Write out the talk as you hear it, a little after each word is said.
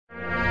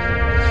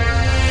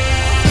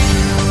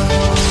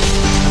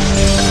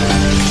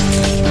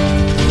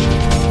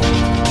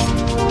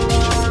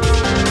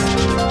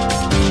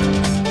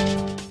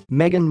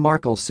Meghan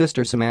Markle's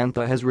sister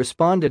Samantha has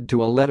responded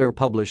to a letter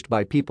published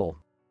by People.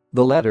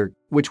 The letter,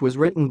 which was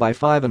written by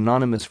 5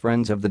 anonymous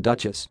friends of the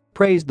Duchess,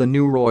 praised the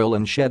new royal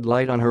and shed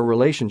light on her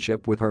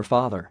relationship with her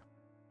father.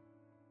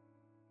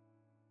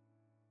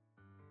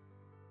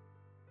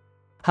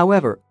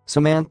 However,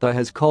 Samantha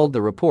has called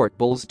the report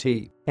bull's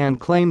tea and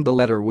claimed the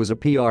letter was a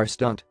PR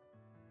stunt.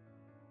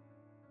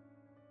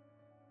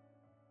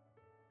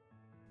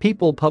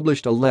 People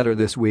published a letter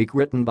this week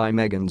written by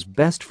Meghan's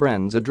best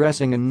friends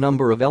addressing a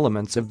number of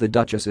elements of the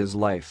Duchess's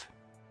life.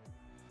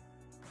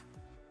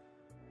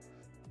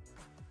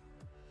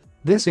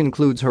 This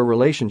includes her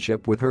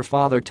relationship with her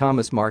father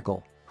Thomas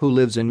Markle, who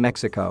lives in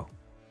Mexico.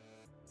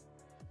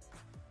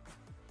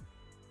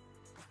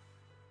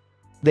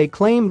 They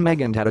claimed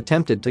Meghan had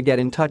attempted to get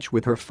in touch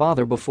with her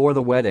father before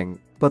the wedding,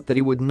 but that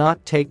he would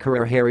not take her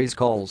or Harry's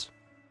calls.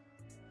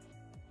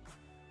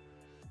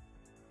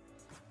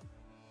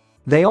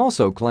 They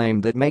also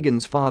claimed that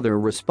Meghan's father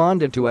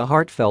responded to a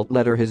heartfelt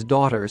letter his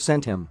daughter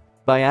sent him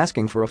by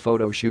asking for a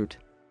photo shoot.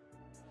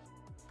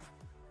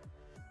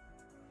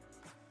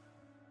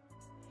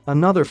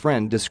 Another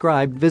friend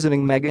described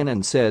visiting Meghan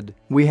and said,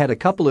 "We had a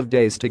couple of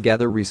days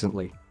together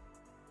recently.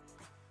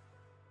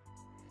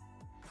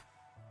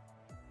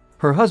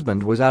 Her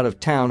husband was out of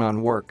town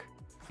on work.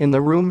 In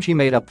the room she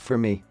made up for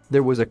me,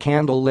 there was a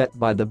candle lit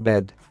by the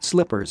bed,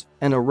 slippers,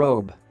 and a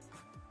robe.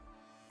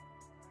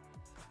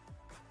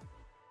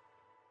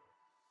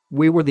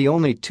 We were the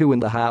only two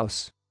in the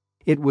house.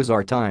 It was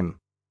our time.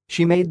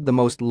 She made the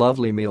most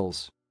lovely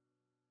meals.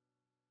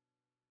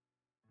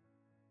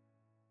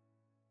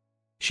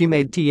 She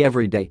made tea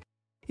every day.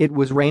 It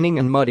was raining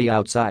and muddy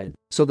outside,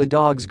 so the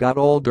dogs got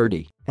all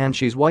dirty, and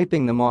she's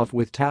wiping them off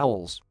with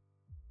towels.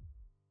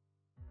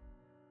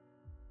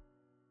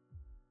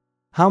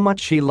 How much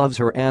she loves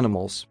her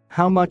animals,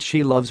 how much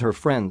she loves her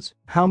friends,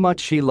 how much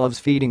she loves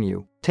feeding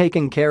you,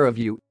 taking care of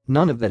you,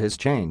 none of that has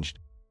changed.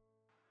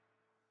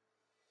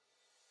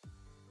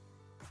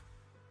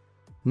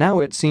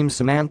 Now it seems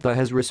Samantha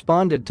has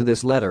responded to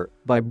this letter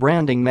by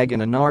branding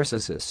Meghan a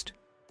narcissist.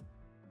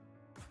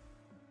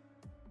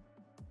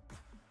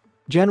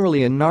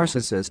 Generally, a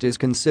narcissist is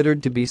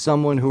considered to be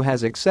someone who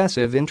has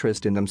excessive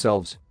interest in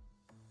themselves.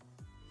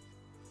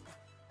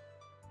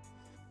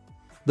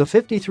 The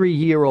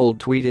 53-year-old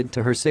tweeted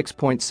to her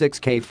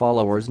 6.6k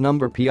followers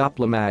number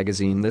People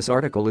magazine, "This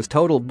article is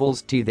total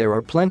bull's tea. There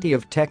are plenty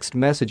of text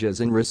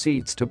messages and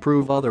receipts to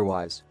prove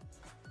otherwise.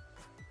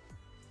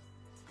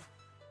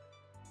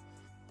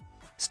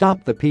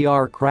 Stop the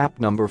PR crap,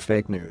 number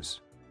fake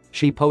news."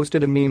 She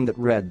posted a meme that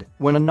read,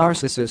 "When a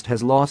narcissist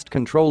has lost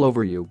control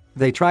over you,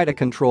 they try to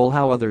control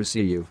how others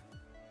see you."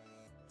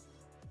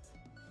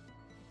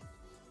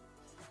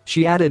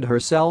 She added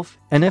herself,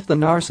 "And if the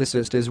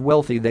narcissist is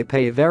wealthy, they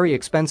pay very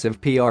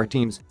expensive PR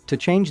teams to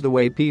change the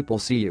way people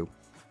see you."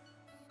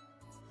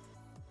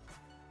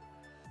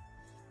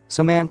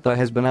 Samantha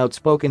has been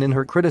outspoken in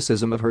her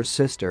criticism of her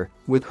sister,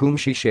 with whom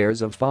she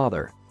shares a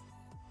father.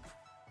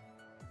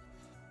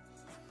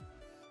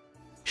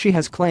 She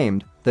has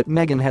claimed that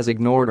Meghan has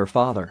ignored her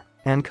father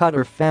and cut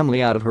her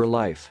family out of her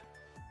life.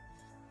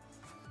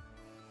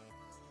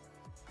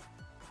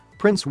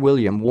 Prince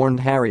William warned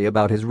Harry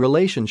about his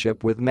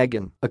relationship with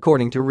Meghan,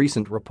 according to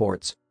recent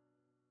reports.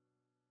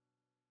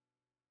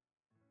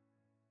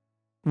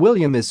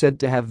 William is said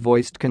to have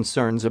voiced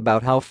concerns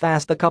about how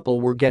fast the couple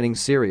were getting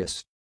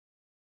serious.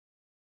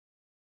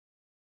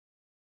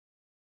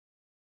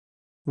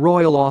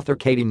 Royal author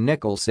Katie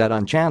Nicholl said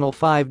on Channel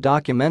 5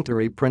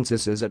 documentary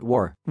Princesses at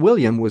War,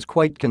 William was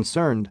quite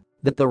concerned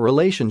that the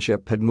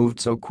relationship had moved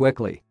so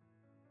quickly.